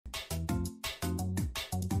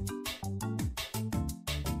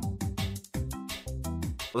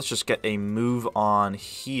Let's just get a move on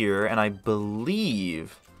here, and I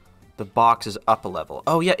believe the box is up a level.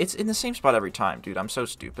 Oh yeah, it's in the same spot every time, dude. I'm so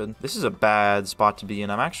stupid. This is a bad spot to be in.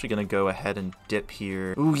 I'm actually gonna go ahead and dip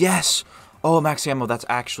here. Ooh, yes! Oh, max ammo, that's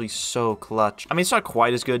actually so clutch. I mean, it's not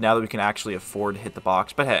quite as good now that we can actually afford to hit the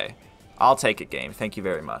box, but hey, I'll take it, game. Thank you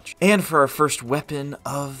very much. And for our first weapon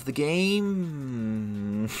of the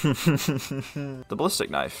game, the ballistic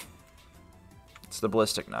knife. It's the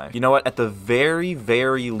ballistic knife. You know what? At the very,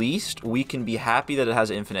 very least, we can be happy that it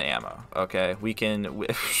has infinite ammo. Okay, we can.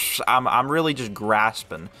 I'm really just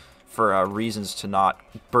grasping for reasons to not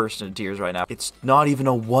burst into tears right now. It's not even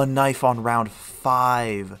a one knife on round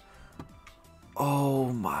 5.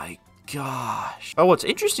 Oh my gosh. Oh, what's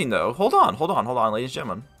interesting though? Hold on, ladies and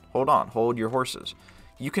gentlemen. Hold your horses.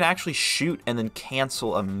 You can actually shoot and then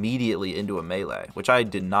cancel immediately into a melee, which I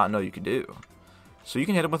did not know you could do. So you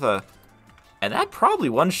can hit him with a, and that probably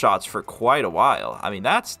one-shots for quite a while. I mean,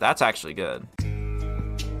 that's actually good.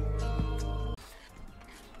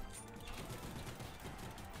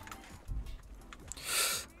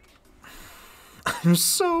 I'm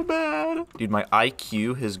so bad. Dude, my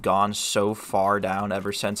IQ has gone so far down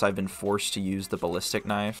ever since I've been forced to use the ballistic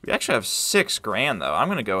knife. We actually have 6 grand though. I'm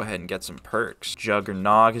gonna go ahead and get some perks.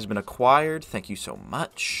 Juggernog has been acquired. Thank you so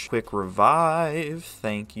much. Quick revive.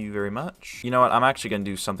 Thank you very much. You know what? I'm actually gonna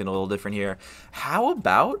do something a little different here. How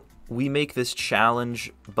about we make this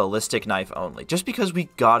challenge ballistic knife only? Just because we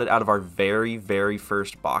got it out of our very, very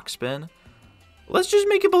first box spin. Let's just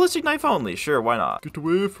make it ballistic knife only. Sure, why not? Get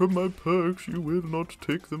away from my perks. You will not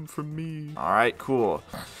take them from me. All right, cool.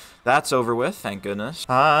 That's over with, thank goodness.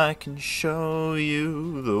 I can show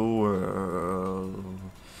you the world.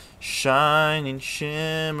 Shining,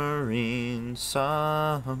 shimmering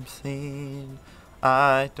something.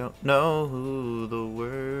 I don't know the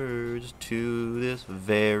words to this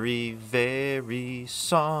very, very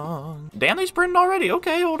song. Damn, they sprinted already.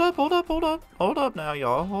 Okay, hold up now,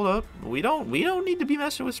 y'all. Hold up. We don't need to be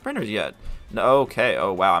messing with sprinters yet. No, okay.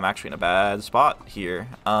 Oh wow, I'm actually in a bad spot here.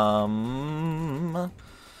 I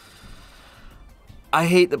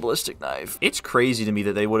hate the ballistic knife. It's crazy to me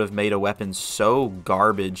that they would have made a weapon so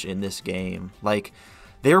garbage in this game. Like,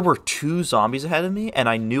 there were 2 zombies ahead of me, and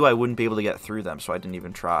I knew I wouldn't be able to get through them, so I didn't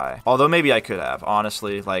even try. Although maybe I could have,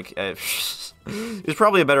 honestly. Like, it's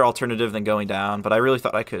probably a better alternative than going down, but I really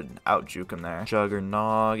thought I could out-juke him there.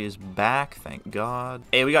 Juggernog is back, thank God.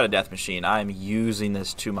 Hey, we got a death machine. I'm using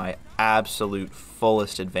this to my absolute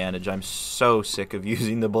fullest advantage. I'm so sick of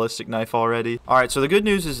using the ballistic knife already. All right, so the good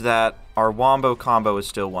news is that our wombo combo is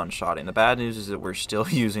still one-shotting. The bad news is that we're still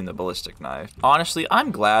using the ballistic knife. Honestly,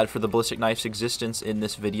 I'm glad for the ballistic knife's existence in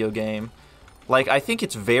this video game. Like, I think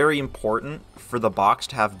it's very important for the box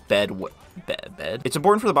to have It's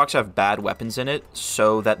important for the box to have bad weapons in it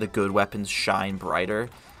so that the good weapons shine brighter.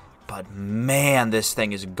 But man, this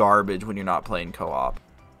thing is garbage when you're not playing co-op.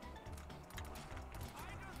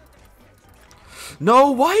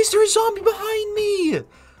 No, why is there a zombie behind me?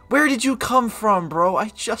 Where did you come from, bro? I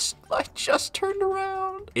just turned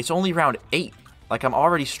around. It's only round 8. Like, I'm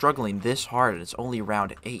already struggling this hard, and it's only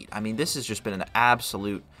round 8. I mean, this has just been an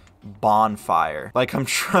absolute bonfire. Like, I'm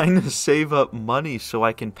trying to save up money so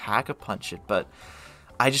I can pack-a-punch it, but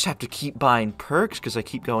I just have to keep buying perks because I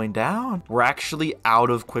keep going down. We're actually out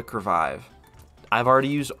of quick revive. I've already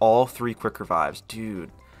used all 3 quick revives.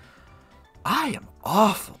 Dude, I am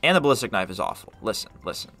awful. And the ballistic knife is awful. Listen.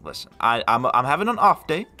 I'm having an off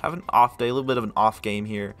day. A little bit of an off game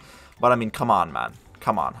here. But I mean, come on, man.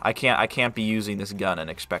 Come on. I can't be using this gun and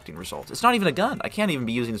expecting results. It's not even a gun. I can't even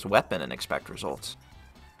be using this weapon and expect results.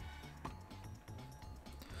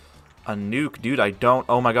 A nuke, dude. I don't.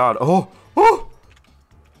 Oh my god. Oh.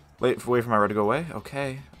 Wait for my red to go away.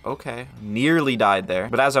 Okay. Nearly died there.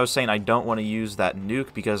 But as I was saying, I don't want to use that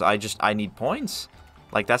nuke because I need points.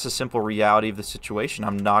 Like, that's a simple reality of the situation.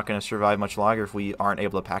 I'm not going to survive much longer if we aren't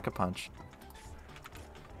able to pack a punch.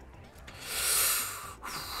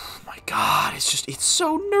 Oh my god, it's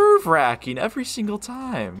so nerve-wracking every single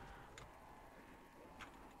time.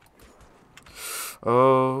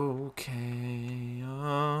 Okay.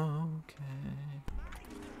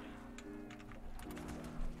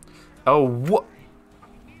 Oh, what?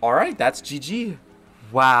 Alright, that's GG.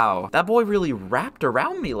 Wow, that boy really wrapped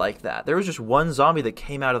around me like that. There was just one zombie that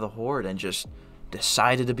came out of the horde and just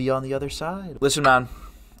decided to be on the other side. Listen, man,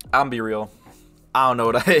 I'm be real. I don't know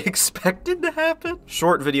what I expected to happen.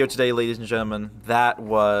 Short video today, ladies and gentlemen. That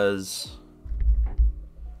was...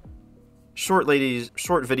 Short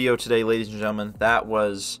video today, ladies and gentlemen. That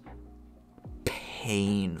was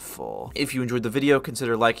painful. If you enjoyed the video,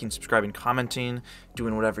 consider liking, subscribing, commenting,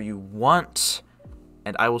 doing whatever you want.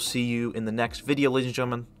 and I will see you in the next video, ladies and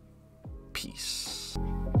gentlemen. Peace.